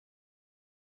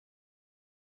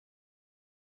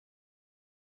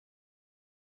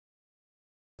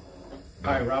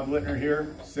Hi, Rob Littner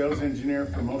here, sales engineer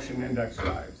for Motion Index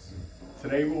Drives.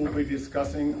 Today we will be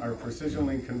discussing our Precision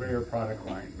Link conveyor product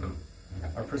line.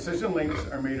 Our Precision Links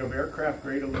are made of aircraft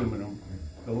grade aluminum.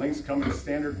 The links come in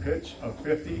standard pitch of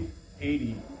 50,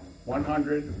 80,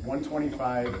 100,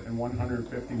 125, and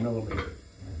 150 millimeter.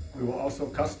 We will also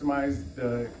customize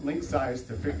the link size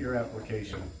to fit your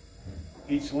application.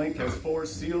 Each link has 4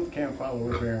 sealed cam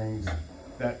follower bearings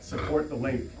that support the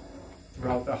link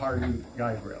throughout the hardened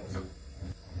guide rails.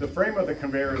 The frame of the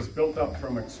conveyor is built up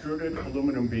from extruded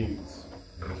aluminum beams.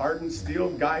 Hardened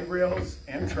steel guide rails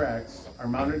and tracks are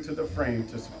mounted to the frame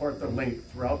to support the link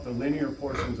throughout the linear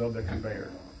portions of the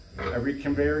conveyor. Every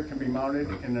conveyor can be mounted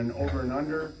in an over and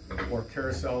under or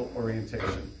carousel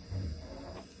orientation.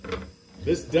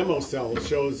 This demo cell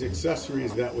shows the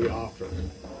accessories that we offer,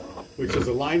 which is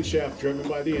a line shaft driven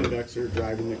by the indexer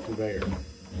driving the conveyor.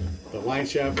 The line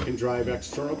shaft can drive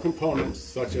external components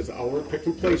such as our pick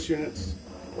and place units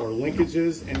or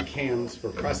linkages and cams for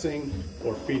pressing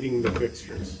or feeding the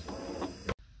fixtures.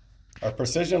 Our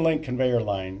Precision Link conveyor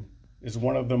line is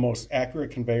one of the most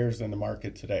accurate conveyors in the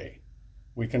market today.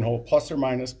 We can hold plus or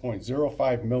minus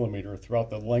 0.05 millimeter throughout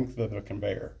the length of the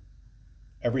conveyor.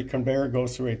 Every conveyor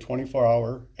goes through a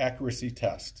 24-hour accuracy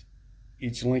test.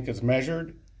 Each link is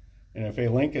measured, and if a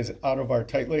link is out of our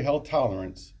tightly held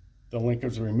tolerance, the link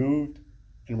is removed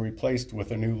and replaced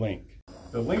with a new link.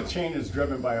 The link chain is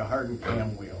driven by a hardened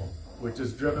cam wheel, which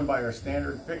is driven by our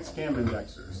standard fixed cam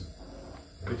indexers.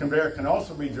 The conveyor can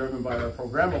also be driven by our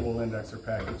programmable indexer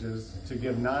packages to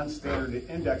give non-standard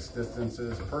index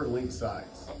distances per link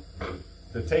size.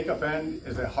 The take-up end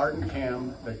is a hardened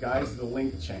cam that guides the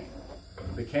link chain.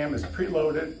 The cam is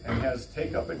preloaded and has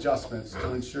take-up adjustments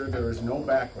to ensure there is no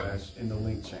backlash in the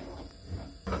link chain.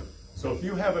 So if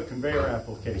you have a conveyor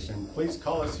application, please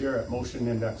call us here at Motion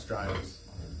Index Drives.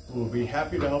 We will be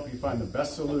happy to help you find the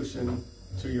best solution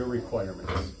to your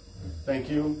requirements. Thank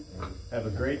you, have a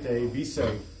great day, be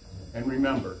safe, and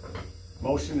remember,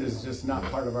 motion is just not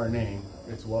part of our name,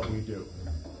 it's what we do.